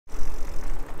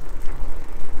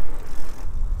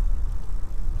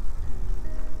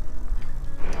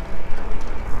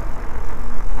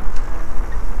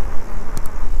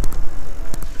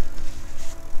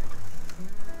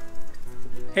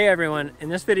Hey everyone, in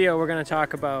this video we're going to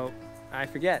talk about, I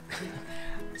forget.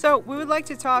 So we would like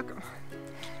to talk,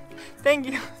 thank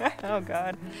you, oh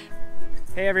god.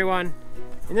 Hey everyone,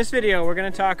 in this video we're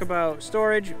going to talk about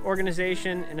storage,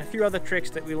 organization, and a few other tricks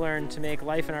that we learned to make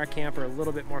life in our camper a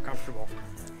little bit more comfortable.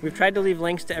 We've tried to leave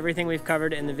links to everything we've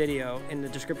covered in the video in the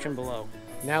description below.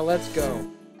 Now let's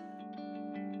go.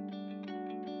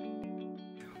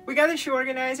 We got a shoe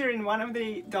organizer in one of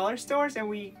the dollar stores and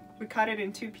we cut it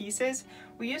in 2 pieces.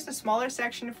 We used a smaller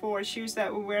section for shoes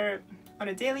that we wear on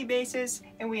a daily basis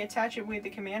and we attach it with the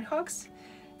command hooks.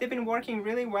 They've been working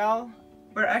really well.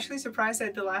 We're actually surprised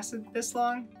that they lasted this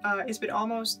long. It's been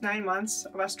almost 9 months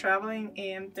of us traveling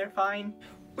and they're fine.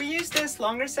 We use this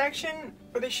longer section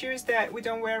for the shoes that we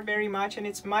don't wear very much and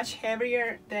it's much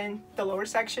heavier than the lower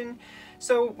section.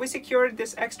 So we secured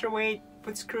this extra weight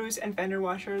with screws and fender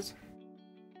washers.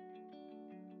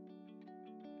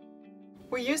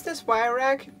 We use this wire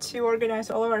rack to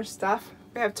organize all of our stuff.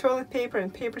 We have toilet paper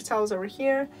and paper towels over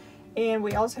here, and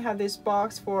we also have this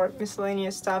box for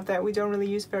miscellaneous stuff that we don't really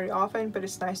use very often, but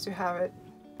it's nice to have it.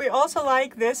 We also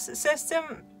like this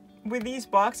system with these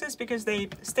boxes because they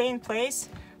stay in place,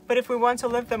 but if we want to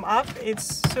lift them up,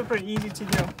 it's super easy to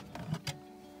do.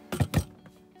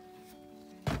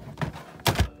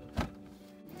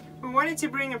 We wanted to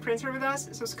bring a printer with us,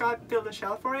 so Scott built a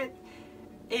shelf for it.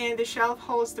 And the shelf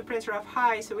holds the printer up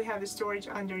high, so we have the storage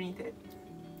underneath it.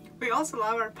 We also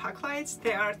love our puck lights.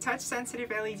 They are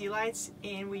touch-sensitive LED lights,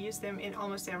 and we use them in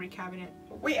almost every cabinet.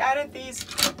 We added these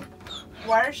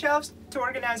wire shelves to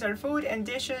organize our food and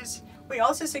dishes. We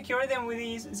also secure them with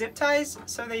these zip ties,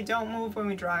 so they don't move when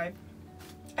we drive.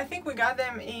 I think we got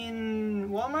them in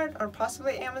Walmart or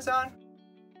possibly Amazon.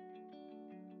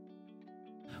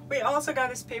 We also got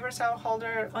this paper towel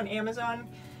holder on Amazon.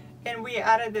 And we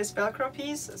added this Velcro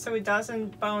piece so it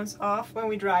doesn't bounce off when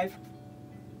we drive.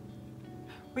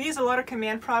 We use a lot of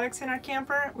command products in our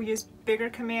camper. We use bigger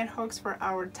command hooks for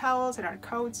our towels and our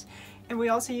coats, and we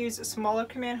also use smaller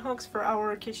command hooks for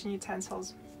our kitchen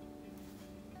utensils.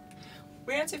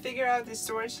 We had to figure out the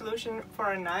storage solution for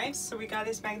our knives, so we got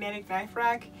this magnetic knife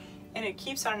rack and it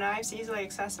keeps our knives easily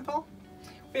accessible.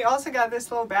 We also got this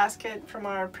little basket from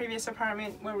our previous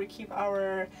apartment where we keep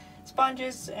our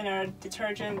sponges and our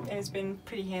detergent, and it's been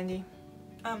pretty handy.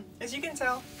 As you can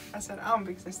tell, I said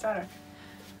because I stutter.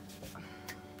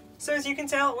 So as you can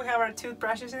tell, we have our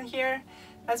toothbrushes in here.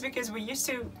 That's because we used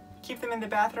to keep them in the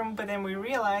bathroom, but then we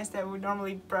realized that we would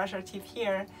normally brush our teeth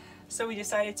here, so we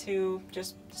decided to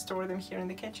just store them here in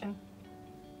the kitchen.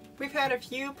 We've had a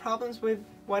few problems with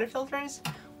water filters.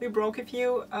 We broke a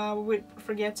few, we would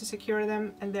forget to secure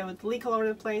them and they would leak all over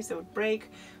the place, they would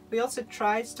break. We also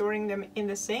tried storing them in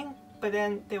the sink, but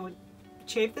then they would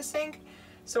chafe the sink.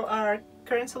 So our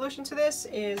current solution to this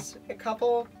is a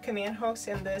couple command hooks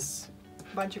and this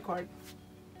bungee cord.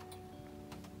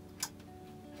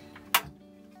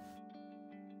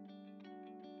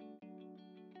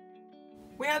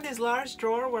 We have this large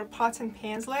drawer where pots and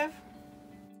pans live.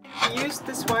 We used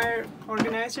this wire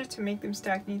organizer to make them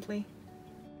stack neatly.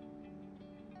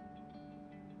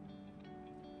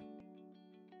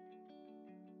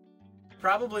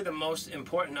 Probably the most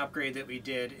important upgrade that we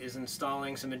did is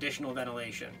installing some additional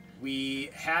ventilation.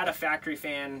 We had a factory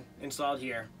fan installed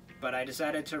here, but I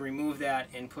decided to remove that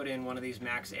and put in one of these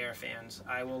Max Air fans.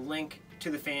 I will link to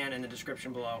the fan in the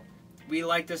description below. We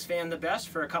like this fan the best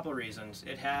for a couple reasons.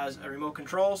 It has a remote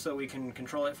control so we can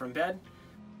control it from bed.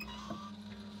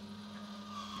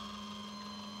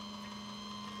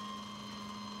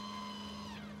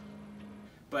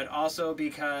 But also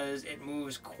because it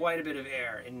moves quite a bit of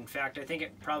air. In fact, I think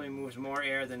it probably moves more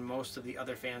air than most of the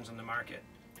other fans on the market.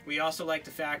 We also like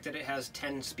the fact that it has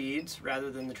 10 speeds rather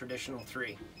than the traditional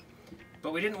 3.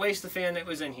 But we didn't waste the fan that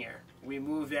was in here. We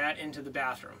moved that into the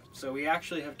bathroom. So we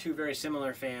actually have 2 very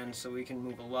similar fans so we can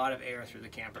move a lot of air through the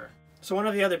camper. So one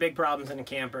of the other big problems in a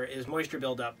camper is moisture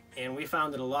buildup, and we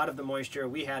found that a lot of the moisture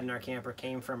we had in our camper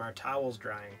came from our towels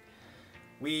drying.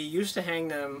 We used to hang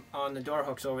them on the door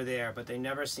hooks over there, but they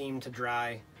never seemed to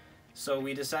dry. So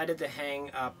we decided to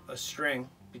hang up a string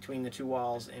between the 2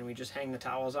 walls and we just hang the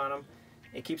towels on them.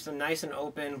 It keeps them nice and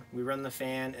open, we run the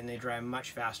fan, and they dry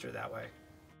much faster that way.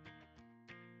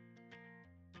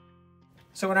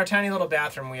 So in our tiny little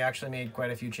bathroom, we actually made quite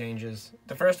a few changes.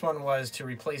 The first one was to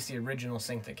replace the original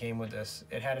sink that came with this.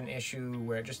 It had an issue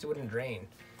where it just wouldn't drain.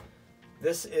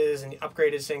 This is an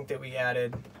upgraded sink that we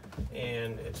added,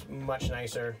 and it's much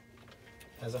nicer.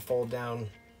 It has a fold-down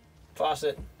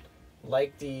faucet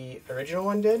like the original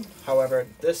one did. However,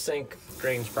 this sink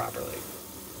drains properly.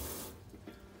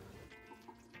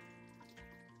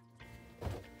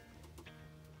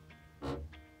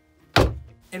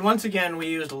 And once again, we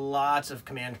used lots of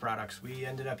Command products. We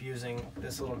ended up using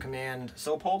this little Command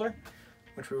soap holder,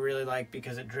 which we really like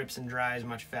because it drips and dries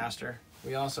much faster.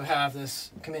 We also have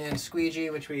this Command squeegee,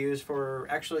 which we use for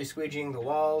actually squeegeeing the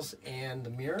walls and the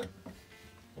mirror.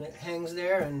 And it hangs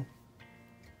there and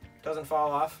doesn't fall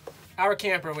off. Our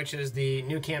camper, which is the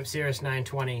NuCamp Cirrus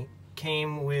 920,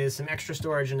 came with some extra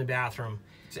storage in the bathroom.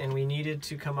 And we needed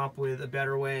to come up with a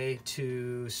better way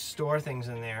to store things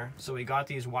in there. So we got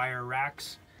these wire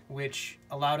racks, which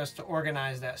allowed us to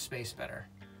organize that space better.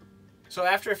 So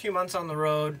after a few months on the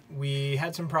road, we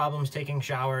had some problems taking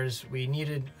showers. We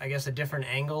needed, I guess, a different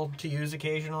angle to use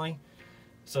occasionally.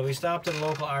 So we stopped at a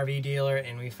local RV dealer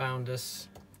and we found this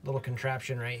little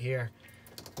contraption right here,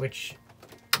 which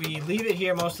we leave it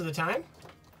here most of the time,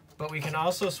 but we can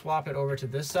also swap it over to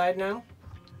this side now,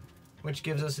 which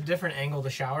gives us a different angle to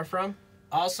shower from.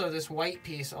 Also, this white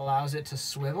piece allows it to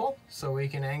swivel, so we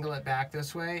can angle it back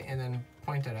this way and then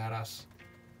point it at us.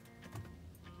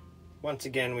 Once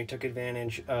again, we took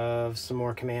advantage of some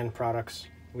more Command products.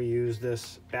 We use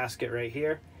this basket right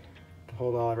here to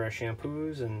hold all of our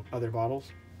shampoos and other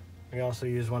bottles. We also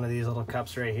use one of these little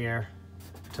cups right here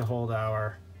to hold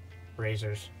our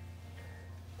razors.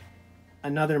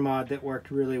 Another mod that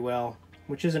worked really well,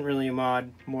 which isn't really a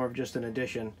mod, more of just an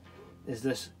addition, is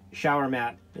this shower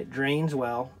mat. It drains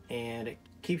well and it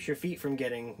keeps your feet from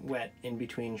getting wet in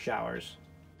between showers.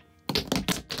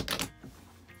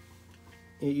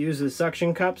 It uses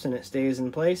suction cups and it stays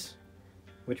in place,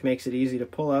 which makes it easy to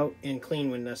pull out and clean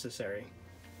when necessary.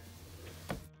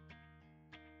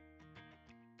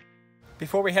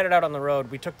 Before we headed out on the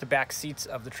road, we took the back seats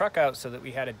of the truck out so that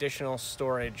we had additional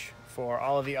storage for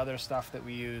all of the other stuff that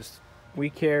we used. We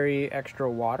carry extra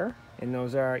water, and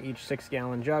those are each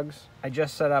 6-gallon jugs. I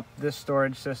just set up this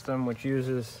storage system, which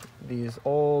uses these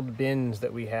old bins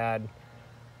that we had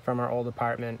from our old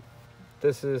apartment.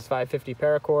 This is 550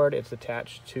 paracord. It's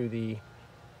attached to the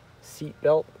seat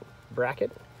belt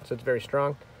bracket, so it's very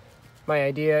strong. My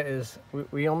idea is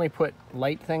we only put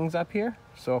light things up here,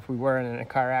 so if we were in a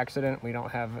car accident, we don't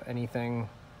have anything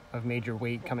of major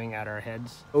weight coming at our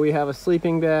heads. We have a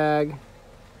sleeping bag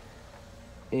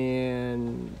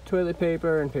and toilet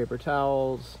paper and paper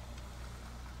towels,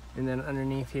 and then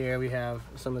underneath here we have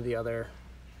some of the other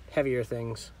heavier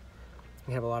things.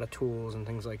 We have a lot of tools and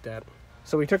things like that.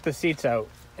 So we took the seats out,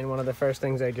 and one of the first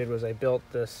things I did was I built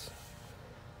this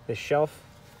shelf,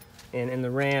 and in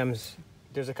the rams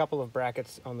there's a couple of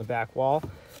brackets on the back wall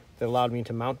that allowed me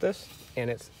to mount this, and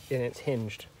it's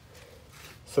hinged.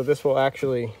 So this will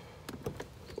actually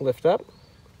lift up.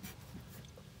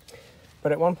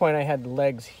 But at one point I had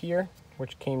legs here,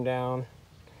 which came down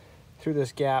through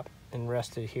this gap and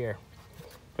rested here.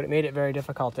 But it made it very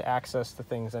difficult to access the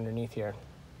things underneath here.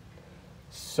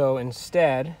 So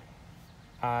instead,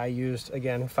 I used,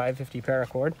 again, 550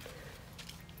 paracord.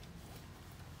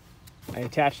 I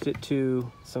attached it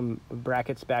to some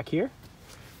brackets back here.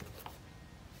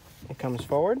 It comes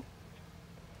forward.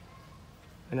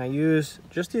 And I use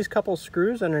just these couple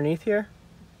screws underneath here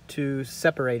to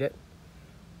separate it.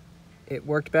 It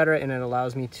worked better, and it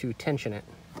allows me to tension it.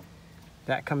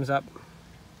 That comes up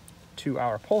to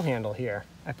our pull handle here.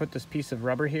 I put this piece of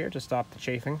rubber here to stop the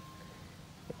chafing.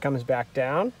 It comes back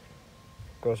down,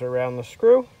 goes around the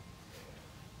screw,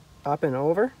 up and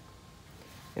over,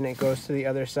 and it goes to the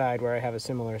other side where I have a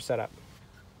similar setup.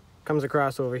 Comes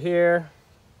across over here,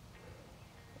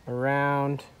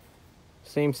 around,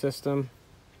 same system,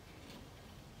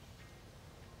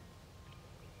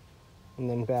 and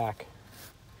then back.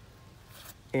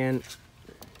 And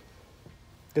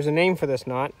there's a name for this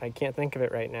knot. I can't think of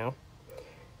it right now,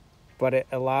 but it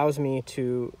allows me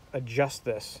to adjust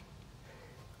this.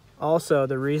 Also,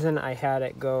 the reason I had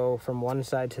it go from one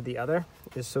side to the other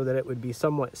is so that it would be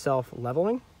somewhat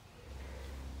self-leveling.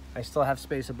 I still have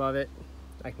space above it.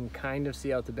 I can kind of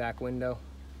see out the back window,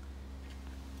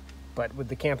 but with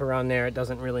the camper on there, it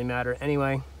doesn't really matter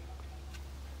anyway.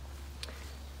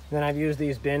 Then I've used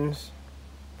these bins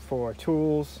for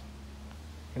tools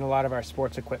and a lot of our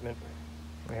sports equipment.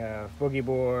 We have boogie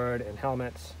board and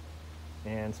helmets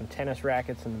and some tennis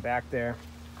rackets in the back there.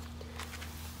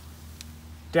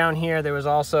 Down here there was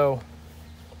also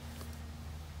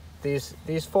these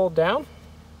fold down,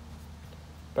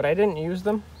 but I didn't use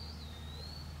them,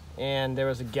 and there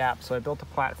was a gap, so I built a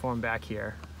platform back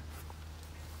here.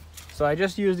 So I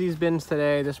just used these bins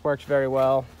today. This works very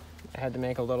well. I had to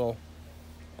make a little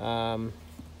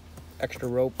extra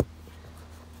rope.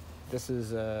 This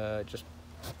is just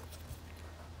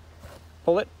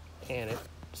pull it and it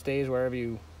stays wherever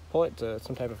you pull it, to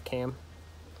some type of cam.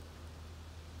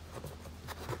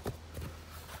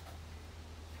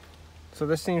 So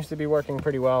this seems to be working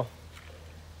pretty well.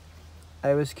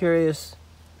 I was curious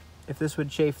if this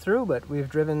would chafe through, but we've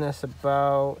driven this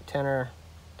about 10 or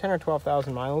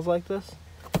 12,000 miles like this,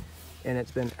 and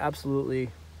it's been absolutely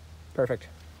perfect.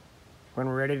 When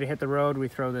we're ready to hit the road, we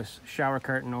throw this shower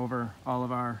curtain over all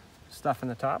of our stuff in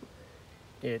the top.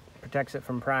 It protects it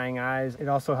from prying eyes. It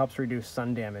also helps reduce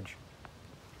sun damage.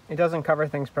 It doesn't cover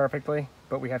things perfectly,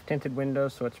 but we have tinted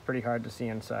windows, so it's pretty hard to see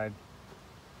inside.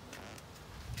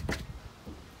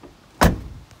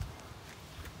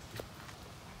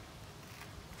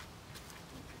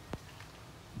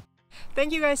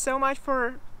 Thank you guys so much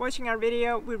for watching our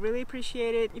video. We really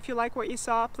appreciate it. If you like what you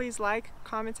saw, please like,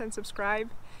 comment, and subscribe.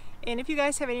 And if you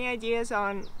guys have any ideas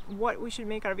on what we should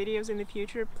make our videos in the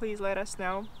future, please let us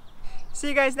know. See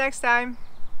you guys next time.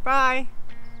 Bye!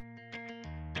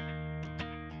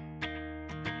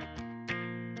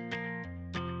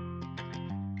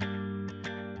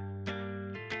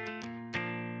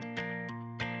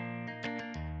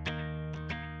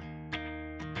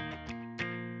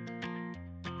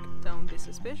 Don't be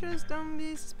suspicious, don't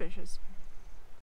be suspicious.